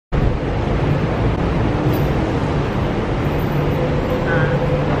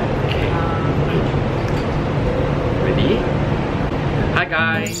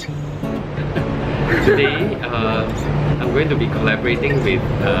to be collaborating with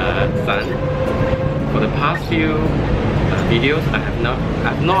Sun. For the past few videos,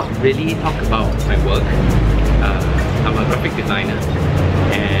 I've not really talked about my work. I'm a graphic designer,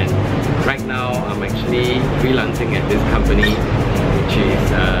 and right now I'm actually freelancing at this company, which is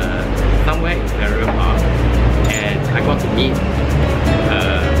somewhere in Terrarium Park, and I got to meet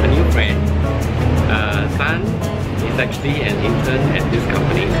a new friend. Sun is actually an intern at this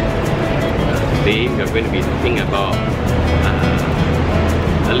company. Today we are going to be talking about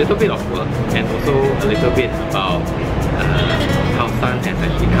a little bit of work and also a little bit about how Sun has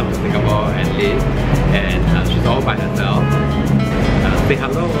actually come to Singapore and live, and she's all by herself. Say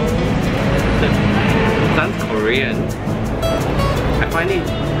hello. Sun's Korean. I find it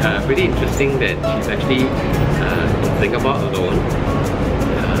pretty interesting that she's actually in Singapore alone,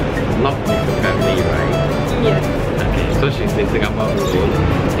 not with her family, right? Yes. Okay, so she's in Singapore alone,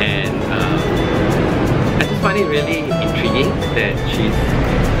 and I just find it really intriguing that she's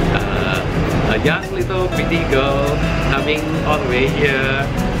a young little pretty girl coming all the way here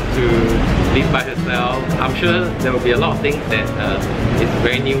to live by herself. I'm sure there will be a lot of things that is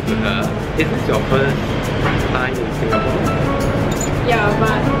very new to her. Is this your first time in Singapore? Yeah,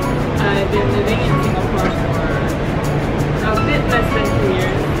 but I've been living in Singapore for a bit less than 2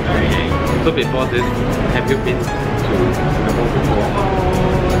 years. Okay. So before this, have you been to Singapore before?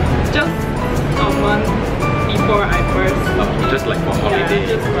 Just a month before I first came. Just like for holiday?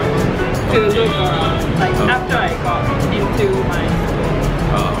 Yeah, just for to look around, like after I got into my school.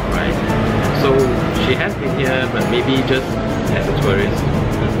 Oh, right. So she has been here, but maybe just as a tourist?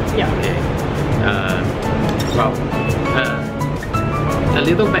 Yeah. Okay. Well, a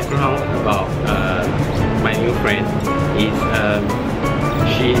little background about my new friend is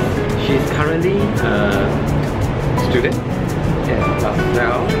she's currently a student at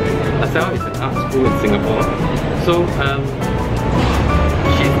LaSalle. LaSalle is an art school in Singapore. So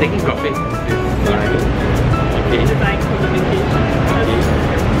she's taking graphic design. Okay. Design communication. Okay.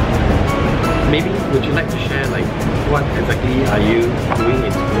 Maybe would you like to share like what exactly are you doing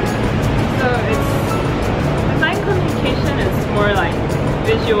in school? So it's design communication is more like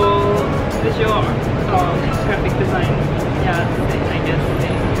visual graphic design. Yeah, I guess. And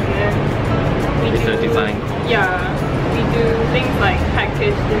then It's a design course. Yeah, we do things like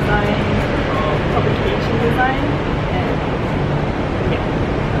package design, publication design, and yeah.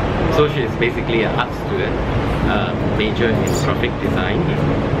 So she's basically an art student, major in graphic design.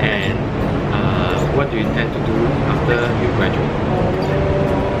 And what do you intend to do after you graduate?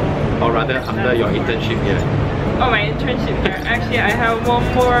 Or rather, after your internship year? Oh, my internship year. Actually, I have one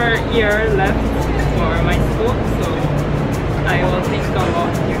more year left for my school, so I will think a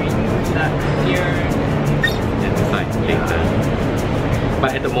lot during that year And decide later.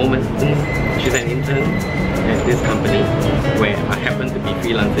 But at the moment, she's an intern at this company where I happen to be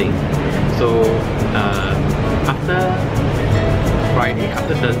freelancing. So after Friday,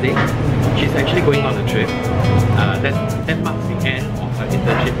 after Thursday, she's actually going on a trip. That marks the end of her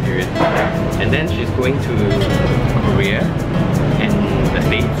internship period. And then she's going to Korea and the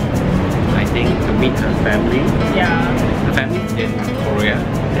States, I think, to meet her family. Yeah. Her family's in Korea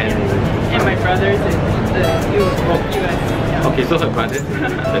And my brother's in the US. Yeah. Okay, so her brother's in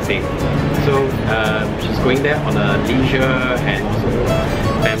the same. So she's going there on a leisure and also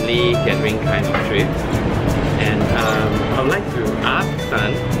family gathering kind of trip. And I would like to ask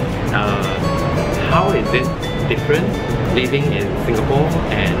Sun, how is it different living in Singapore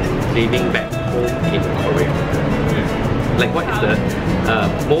and living back home in Korea? Like what is the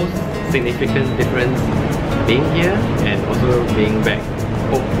most significant difference being here and also being back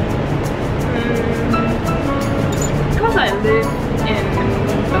home? Because I live in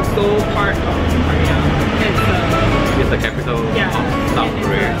the Seoul part of Korea. It's the capital of South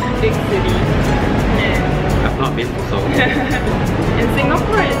Korea. It's a big city. And I've not been to Seoul. and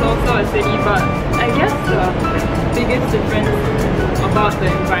Singapore is also a city, but I guess the biggest difference about the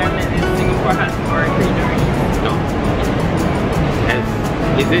environment is Singapore has more greenery. No.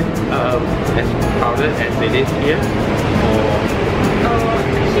 Is it as crowded as it is here? Or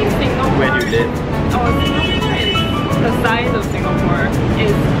Actually, Singapore. where do you live? Singapore is the size of Singapore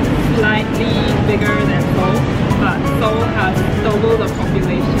is slightly bigger than Seoul, but Seoul has double the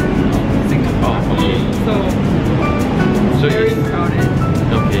population of Singapore. Oh, okay. So very crowded.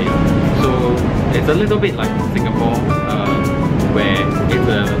 Okay. So it's a little bit like Singapore, where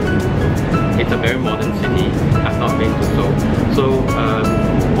it's a very modern city. I've not been to Seoul. So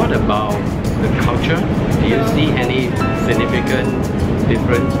what about the culture? Do you see any significant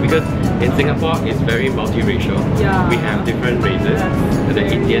difference? Because in Singapore it's very multiracial. Yeah. We have different races, the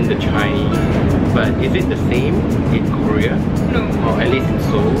Indian, the Chinese. But is it the same in Korea? No. Or at least in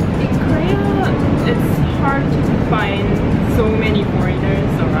Seoul? In Korea, it's hard to find so many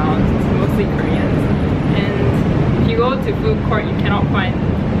foreigners around, mostly Koreans. And if you go to food court, you cannot find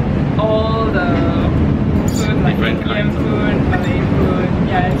all the food, like Different Indian kinds of food, Malay food.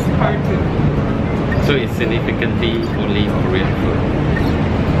 Yeah, it's hard to. So it's significantly only Korean food.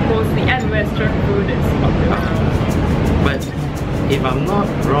 Mostly, and Western food is popular. But if I'm not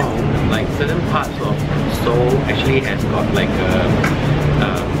wrong, like certain parts of Seoul actually has got like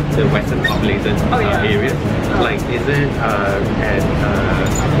the Western populated areas. Like is it at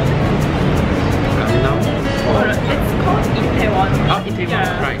Gangnam? It's called Itaewon. Oh,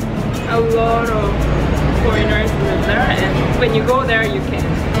 Itaewon, right. A lot of foreigners live there, and when you go there, you can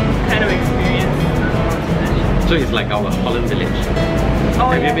kind of experience. So it's like our Holland Village.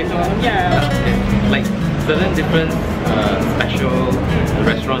 Oh, Have yeah, you been to Holland? Yeah. Like certain different special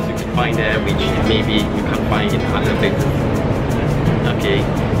restaurants you can find there, which maybe you can't find in other places. Okay.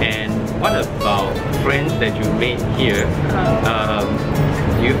 And what about friends that you made here?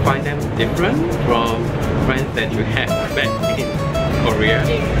 Do you find them different from friends that you had back in Korea?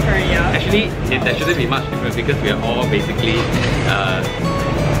 In Korea. Actually, there shouldn't be much different because we are all basically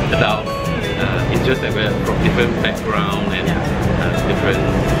adults. It's just that we're from different background and different.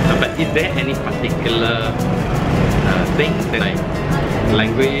 But is there any particular things like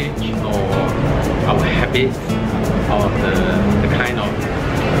language or our habits or the kind of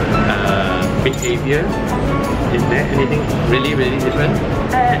behavior? Is there anything really different?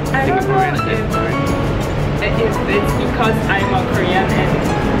 I don't know if it's because I'm a Korean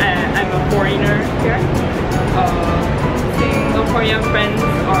and I'm a foreigner here. Singaporean friends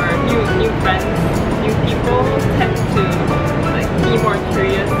or new friends, new people tend to like be more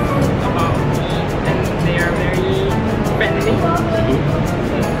curious about me, and they are very friendly.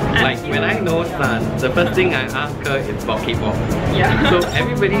 Like when I know Sun, the first thing I ask her is about K-pop. Yeah. So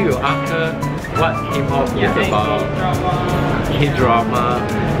everybody will ask her what K-pop is about. K-drama.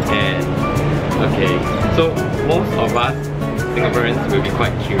 And okay, so most of us Singaporeans will be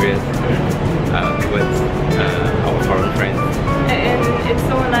quite curious towards our foreign friends. And it's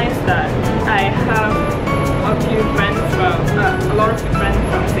so nice that I have a few friends from, a lot of friends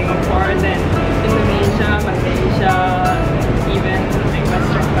from Singapore, then Indonesia, Malaysia, even like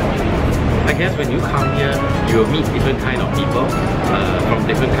Western countries. I guess when you come here, you will meet different kind of people from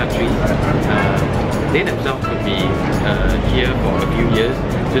different countries. They themselves could be here for a few years,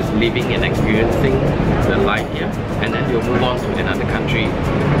 just living and experiencing the life here, and then they'll move on to another country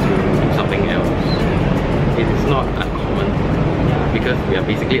to do something else. It is not uncommon because we are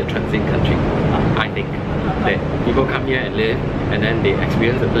basically a transit country. I think that people come here and live, and then they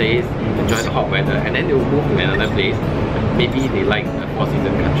experience the place, enjoy the hot weather, and then they will move to another place. Maybe they like a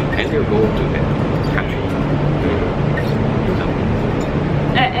four-season country, and they'll go to that country.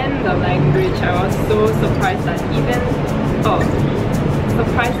 And the language, I was so surprised that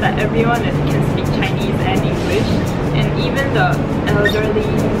surprised that everyone can speak Chinese and English, and even the elderly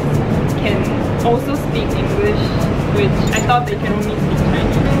can also speak English, which I thought they can only speak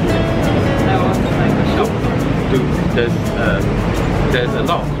Chinese. That was like a shock. There's a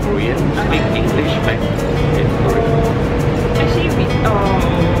lot of Korean speak English back in Korea. Actually,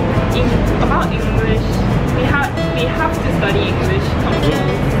 about English, we have to study English.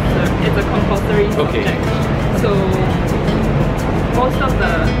 It's a compulsory subject. So most of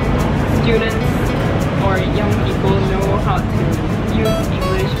the students or young people know how to use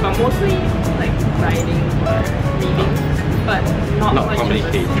English, but mostly like writing or reading, but not much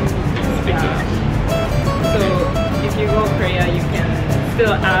communicate. Yeah. So if you go to Korea, you can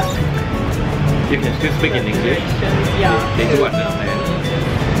still ask. You can still speak in English. Yeah. They do understand.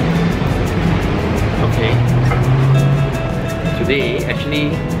 Okay. Today,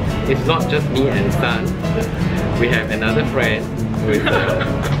 actually, it's not just me and Sun. We have another friend with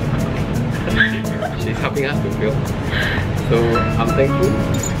she's helping us to film. So I'm thankful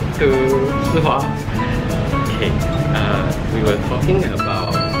to Shi Hua. Okay. We were talking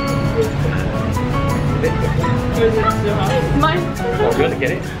about Mine. oh, you want to get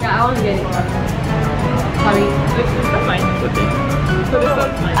it? Yeah, I want to get it. Sorry. Is that mine? Okay. So this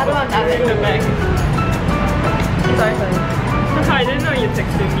one's mine. I don't want that. In the bag. Sorry. I didn't know you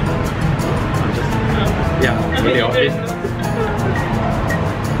texted me. I'm just yeah, in the office.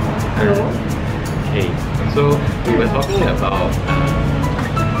 Okay, so we were talking about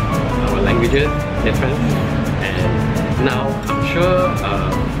our languages difference, and now I'm sure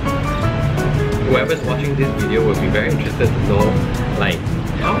whoever's watching this video will be very interested to know, like,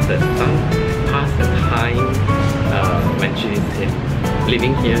 how does Sun pass the time when she's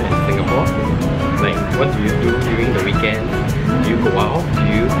living here in Singapore? Like, what do you do during the weekends? Do you go out? Do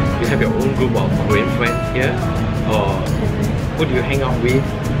you have your own group of Korean friends here? Or who do you hang out with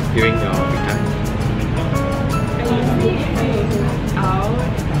during your free time? I usually hang out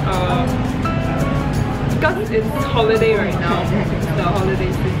because it's holiday right now. It's the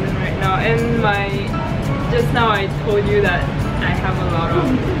holiday season right now, and just now I told you that I have a lot of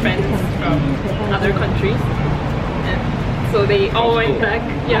friends from other countries, and so they all went back.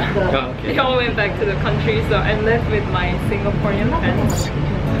 Yeah, Oh, okay. They all went back to the country. So I'm left with my Singaporean friends,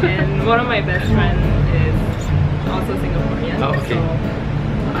 and one of my best friends is also Singaporean. Oh, okay. So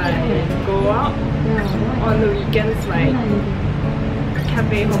I go out on the weekends, like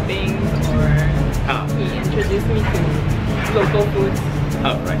cafe hopping, or he introduced me to local foods.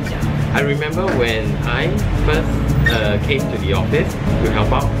 Oh, right. Yeah. I remember when I first came to the office to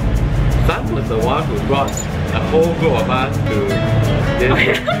help out, Sun was the one who brought a whole group of us to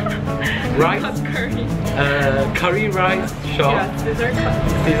this rice, curry rice shop, Yeah,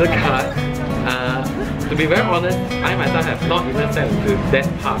 Caesar cut. To be very honest, I myself have not even stepped into that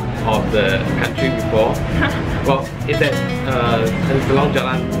part of the country before. Well, it's along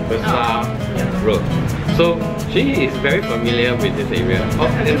Jalan Besar Road. So she is very familiar with this area.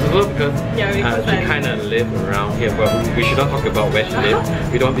 And also because she kind of lives around here, but we should not talk about where she lives.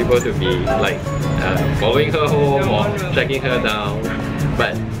 We don't want people to be like following her home or tracking her down.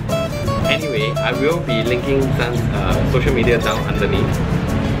 But anyway, I will be linking Sun's social media down underneath.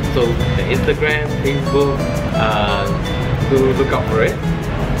 So the Instagram, Facebook, do look out for it,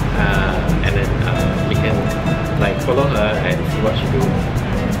 and then we can like follow her and see what she do.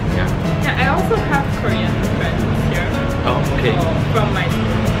 Yeah, I also have Korean friends here. Oh, okay. From my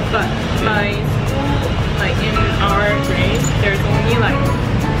school, but my school, like in our grade, there's only like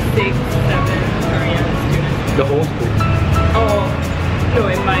 6, 7 Korean students. The whole school? Oh, no,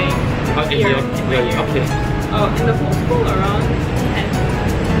 in my year. Okay. Oh, in the whole school around 10.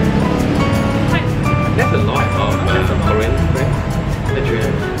 That's a lot of Korean friends that you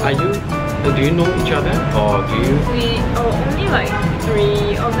have. Do you know each other, or do you? Only like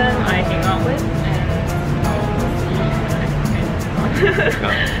 3 of them I hang out with, and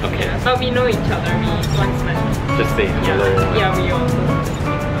Okay. But we know each other. We once met. Just say hello. Yeah, we also.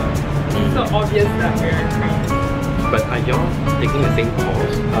 It's so obvious that we're friends. But are y'all taking the same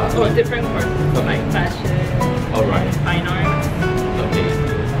course? Different courses, like fashion, Alright. fine arts. Okay.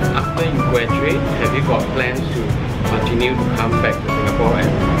 After you graduate, have you got plans to continue to come back to Singapore and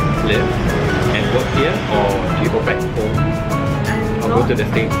live and work here, or do you go back home or go to the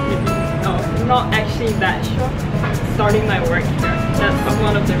States maybe? No, not actually that sure. Starting my work here. That's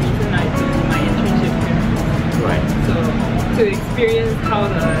one of the reasons I do my internship here. Right. So to experience how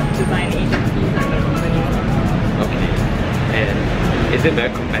the design agencies and the companies work. Okay. And is it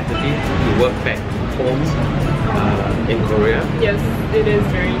very competitive to work back home in Korea? Yes, it is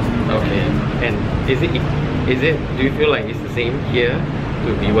very. Okay. And do you feel like it's the same here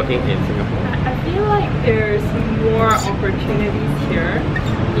to be working in Singapore? I feel like there's more opportunities here.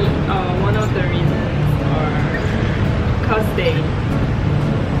 One of the reasons are because they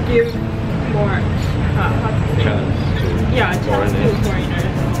give more Chance to chance to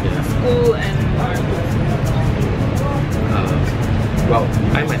foreigners. Yeah. School and well,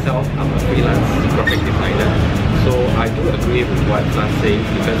 I myself am a freelance graphic designer, so I do agree with what Sun says,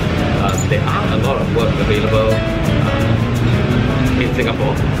 because there are a lot of work available in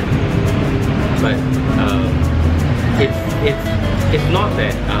Singapore, but it's not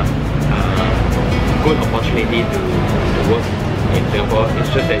that good opportunity to work in Singapore.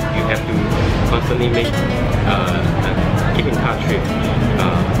 It's just that you have to constantly keep in touch with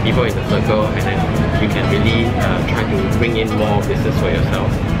people in the circle, and then you can really try to bring in more business for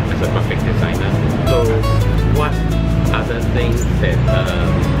yourself as a graphic designer. So what other things that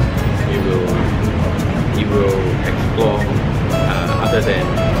you will explore other than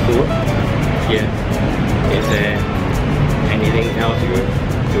food here? Is there anything else you would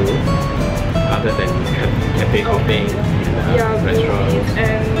do other than cafe hopping, restaurants?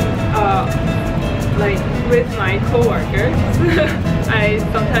 And like with my co-workers, I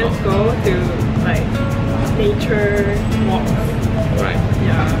sometimes go to like nature walks. Right.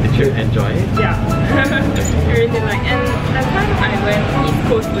 Yeah. Did you enjoy it? Yeah. I really like. And that time I went East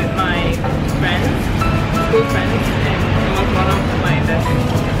Coast with my friends, school friends, and it was one of my best times.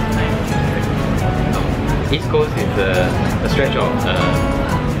 East Coast is a stretch of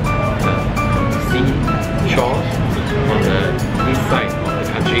sea shores on the east side of the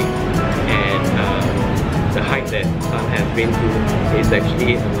country, and that Sun has been to is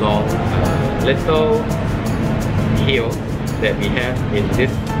actually along little hill that we have in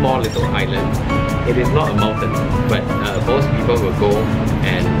this small little island. It is not a mountain, but most people will go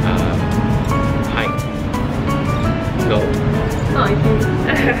and hike. No? No, I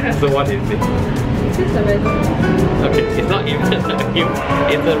think. So what is it? It's just a reservoir. Okay, it's not even a hill,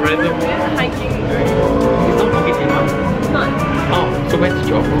 it's a reservoir. Hiking. It's not Bukit Timah? Not. Oh, so where did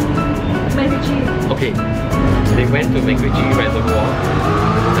you all go? Medici. Okay, they went to Megrichi Reservoir.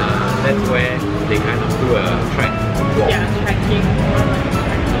 That's where they kind of do a trek walk. Yeah, trekking.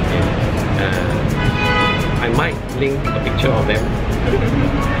 I might link a picture of them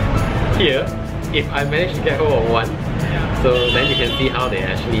here if I manage to get hold of one. Yeah. So then you can see how they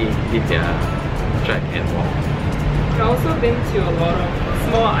actually did their trek and walk. I've also been to a lot of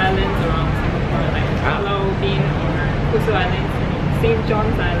small islands around Singapore, like Palau Bean or Kusu Island, St.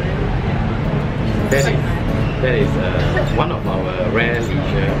 John's Island. That is one of our rare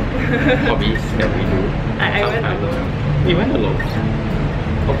leisure hobbies that we do. I went alone. You went alone?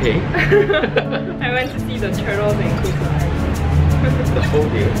 Okay. I went to see the turtles in Kusu Island. The whole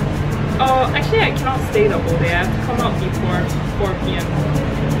day? Oh, actually I cannot stay the whole day. I have to come out before 4 p.m.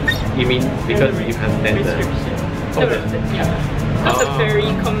 You mean because you have standard? Restriction. Oh, Yeah. Because the ferry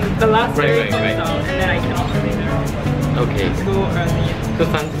the last ferry comes right. out and then I cannot stay there. Okay. I have to go early. So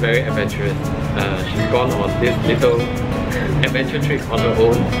Sun's very adventurous. She's gone on this little adventure trip on her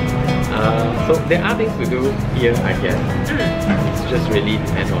own. So there are things to do here, I guess. It's just really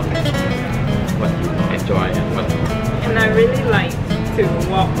depends on what you enjoy and what you... And I really like to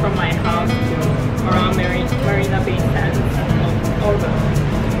walk from my house to around Marina Bay Sands, all the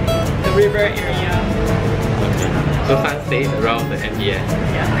river area. Okay. So Sun stays around the MBS.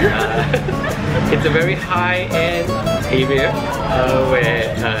 Yeah. It's a very high-end area where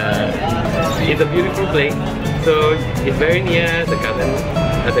it's a beautiful place. So it's very near the garden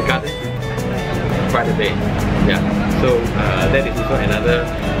by the bay. Yeah. So that is also another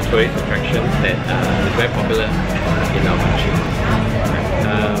tourist attraction that is very popular in our country.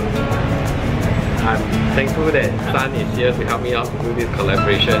 I'm thankful that Sun is here to help me out to do this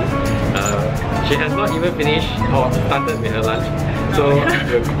collaboration. She has not even finished or started with her lunch, so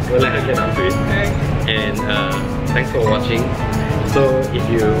we'll let her get up to it. And thanks for watching. So if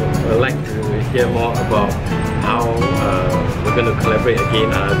you would like to hear more about how we're going to collaborate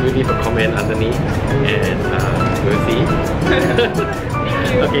again, do leave a comment underneath and we'll see.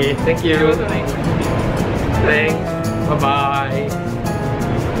 Thank you. Okay, thank you. Thanks. Bye bye.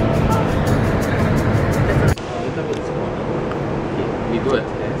 We do a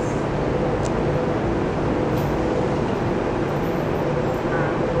test.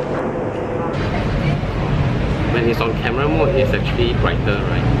 When it's on camera mode, it's actually brighter, right?